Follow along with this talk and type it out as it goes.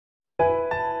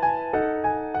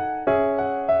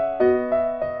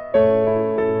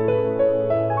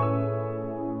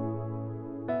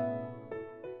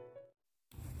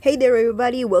Hey there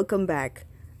everybody, welcome back.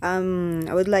 I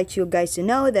would like you guys to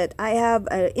know that I have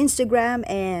an Instagram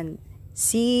and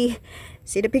see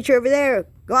the picture over there.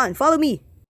 Go on, follow me.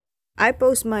 I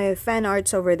post my fan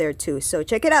arts over there too, so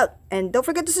check it out and don't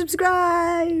forget to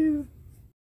subscribe.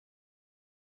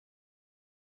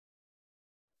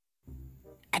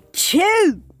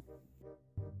 Achoo!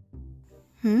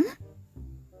 Hmm?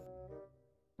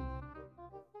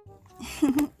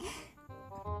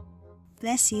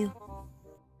 Bless you.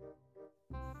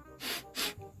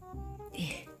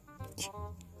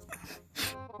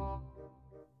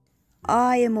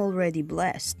 I am already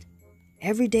blessed.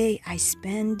 Every day I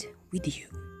spend with you.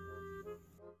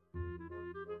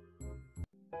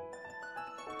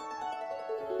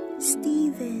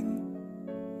 Steven.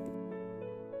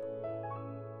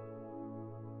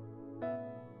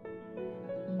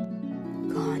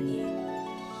 Connie.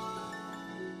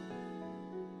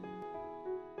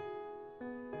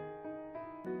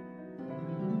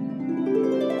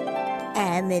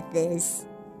 Amethyst.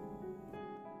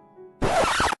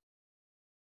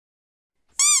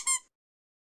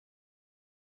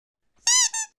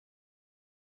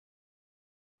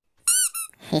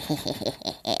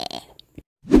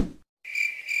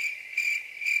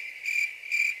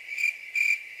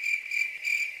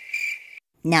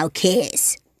 Now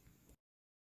kiss.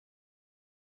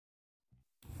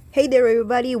 Hey there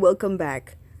everybody, welcome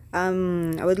back. I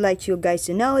would like you guys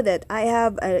to know that I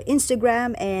have an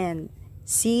Instagram and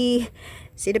see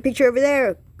the picture over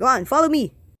there. Go on, follow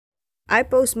me. I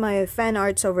post my fan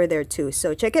arts over there too,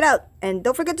 so check it out and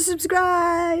don't forget to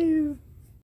subscribe.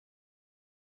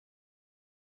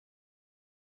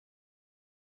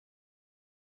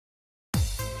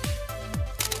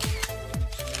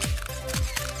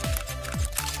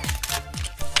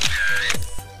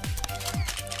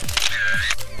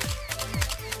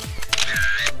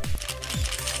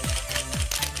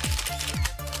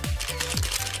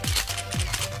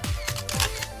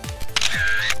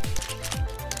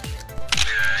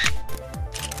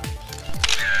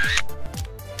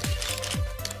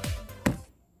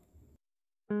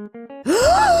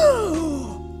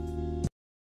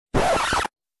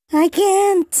 I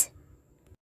can't.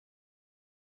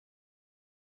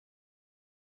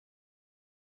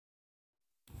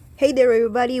 Hey there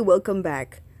everybody, welcome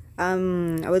back. I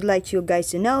would like you guys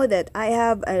to know that I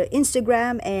have an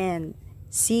Instagram and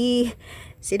see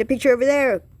the picture over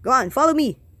there. Go on, follow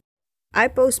me. I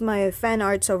post my fan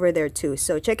arts over there too,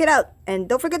 so check it out and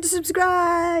don't forget to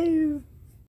subscribe.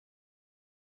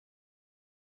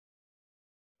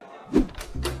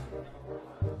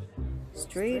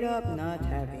 Straight up not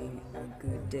having a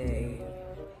good day.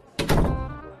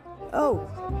 Oh,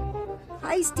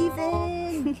 hi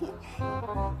Stephen.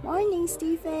 Morning,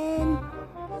 Stephen.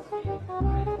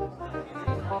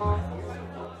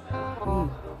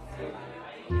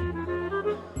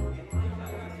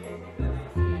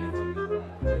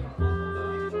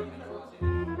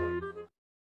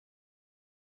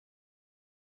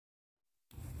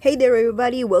 Hey there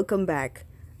everybody, welcome back.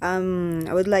 I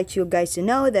would like you guys to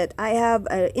know that I have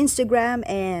an Instagram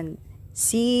and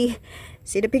see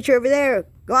the picture over there.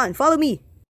 Go on, follow me.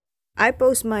 I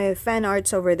post my fan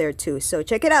arts over there too, so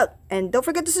check it out and don't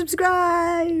forget to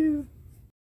subscribe.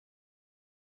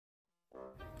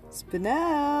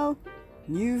 Spinel,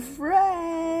 new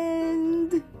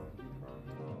friend.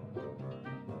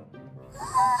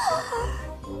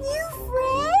 New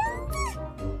friend?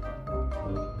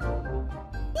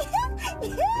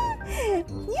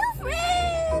 New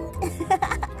friend!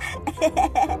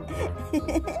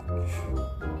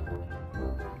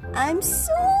 I'm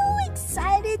so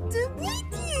excited to meet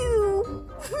you!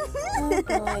 Oh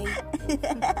boy.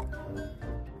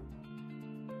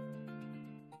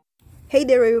 Hey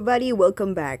there everybody,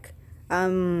 welcome back. I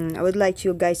would like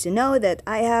you guys to know that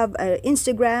I have an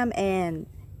Instagram and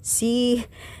see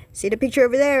the picture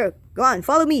over there. Go on,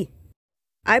 follow me.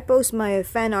 I post my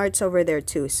fan arts over there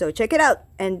too, so check it out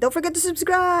and don't forget to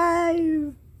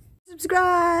subscribe.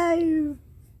 Subscribe.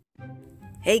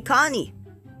 Hey Connie,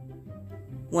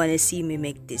 wanna see me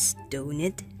make this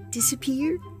donut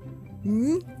disappear?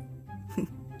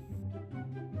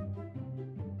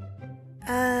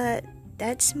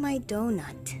 That's my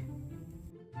donut.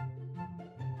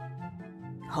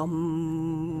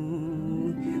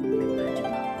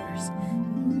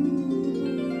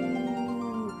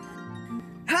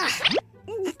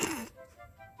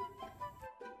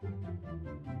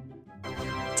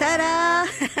 Ta-da!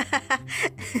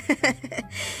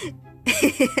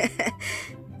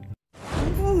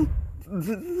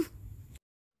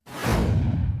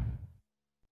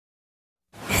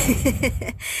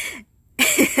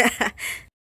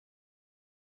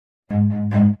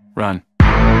 Run.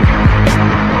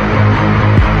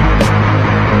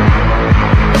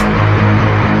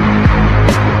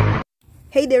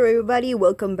 Hey there everybody,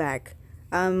 welcome back.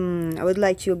 I would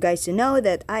like you guys to know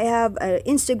that I have an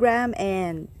Instagram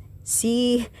and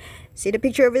see the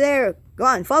picture over there. Go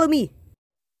on, follow me.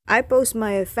 I post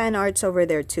my fan arts over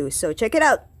there too, so check it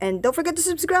out and don't forget to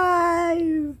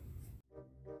subscribe.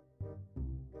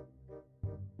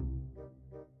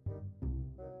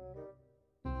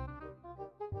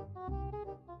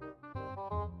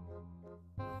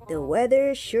 The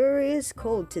weather sure is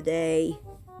cold today.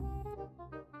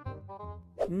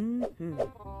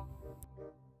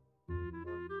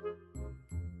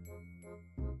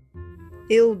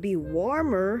 It'll be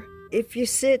warmer if you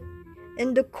sit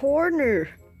in the corner.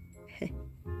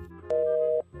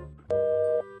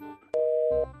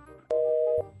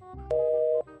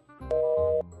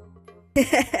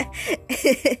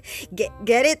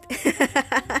 Get it?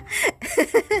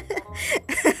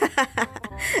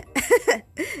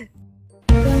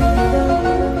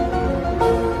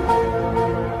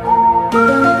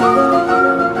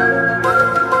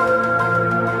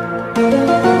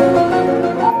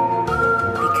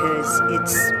 Because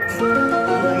it's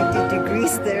 90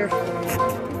 degrees there.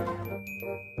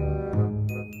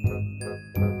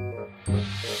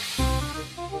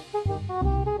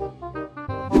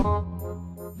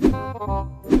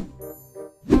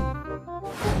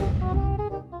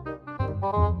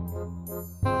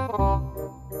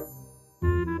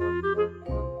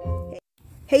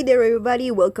 Hey there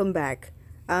everybody, welcome back.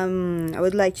 I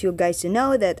would like you guys to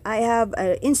know that I have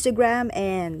an Instagram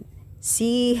and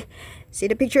see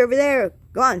the picture over there.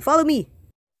 Go on, follow me.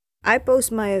 I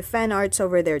post my fan arts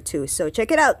over there too, so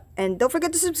check it out and don't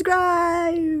forget to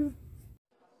subscribe.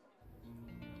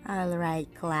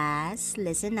 Alright class,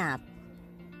 listen up.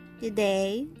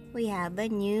 Today, we have a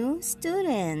new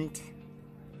student.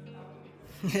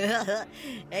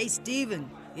 Hey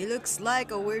Steven, he looks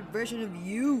like a weird version of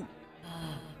you.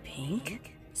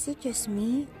 Pink? Is it just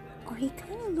me? Or he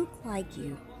kinda look like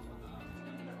you?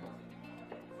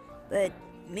 But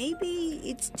maybe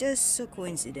it's just a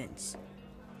coincidence.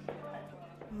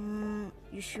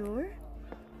 You sure?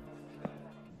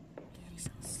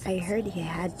 I heard he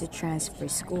had to transfer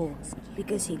school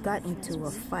because he got into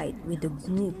a fight with a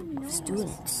group of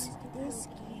students,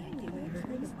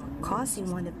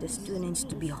 causing one of the students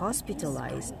to be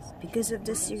hospitalized because of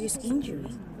the serious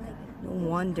injury. No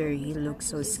wonder he looks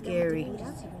so scary.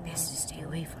 Best to stay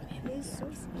away from him.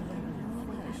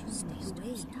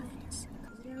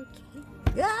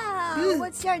 Ah,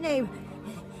 what's your name?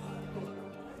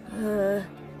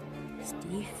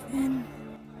 Stephen?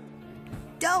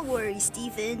 Don't worry,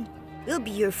 Stephen. We'll be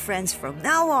your friends from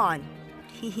now on.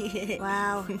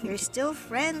 Wow, you're still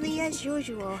friendly as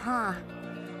usual, huh?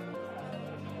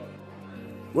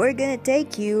 We're gonna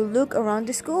take you look around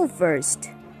the school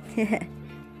first.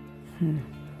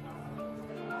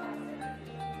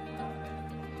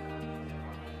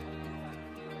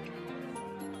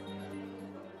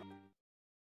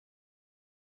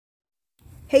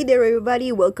 Hey there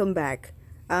everybody, welcome back.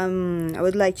 I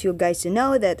would like you guys to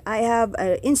know that I have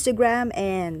an Instagram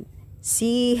and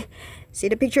see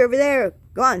the picture over there.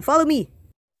 Go on, follow me.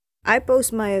 I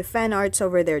post my fan arts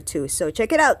over there too, so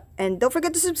check it out and don't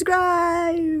forget to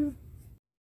subscribe.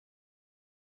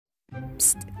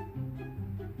 Psst.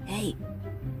 Hey.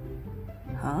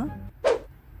 Huh?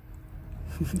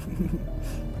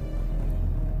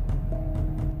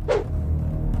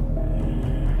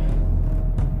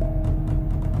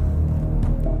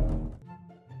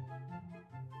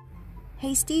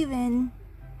 Hey Steven,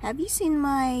 have you seen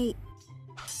my...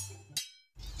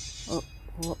 Oh,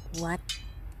 what? What?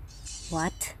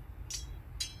 What?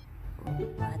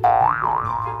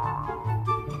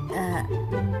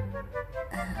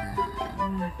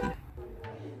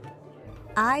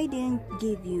 I didn't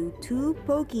give you 2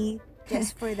 pokey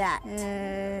just for that.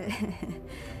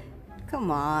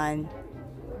 Come on.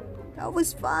 That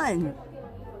was fun.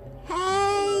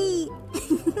 Hey!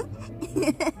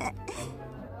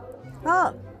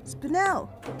 Oh, Spinel.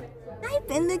 I've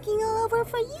been looking all over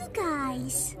for you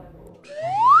guys.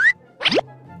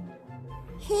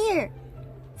 Here,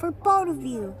 for both of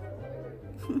you.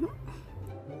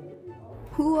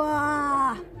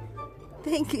 Wow.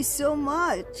 Thank you so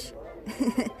much.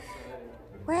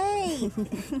 Wait,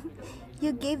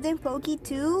 you gave them pokey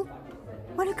too?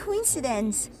 What a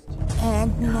coincidence.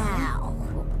 And now,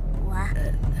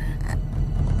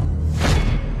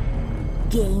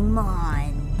 game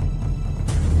on.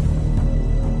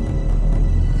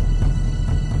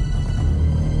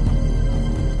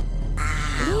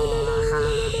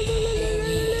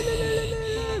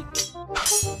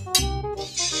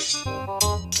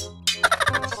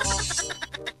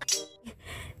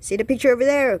 See the picture over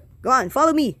there? Go on,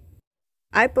 follow me.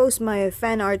 I post my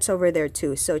fan arts over there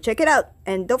too, so check it out.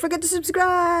 And don't forget to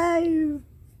subscribe!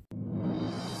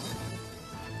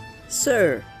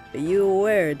 Sir, are you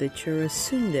aware that you're a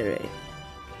tsundere?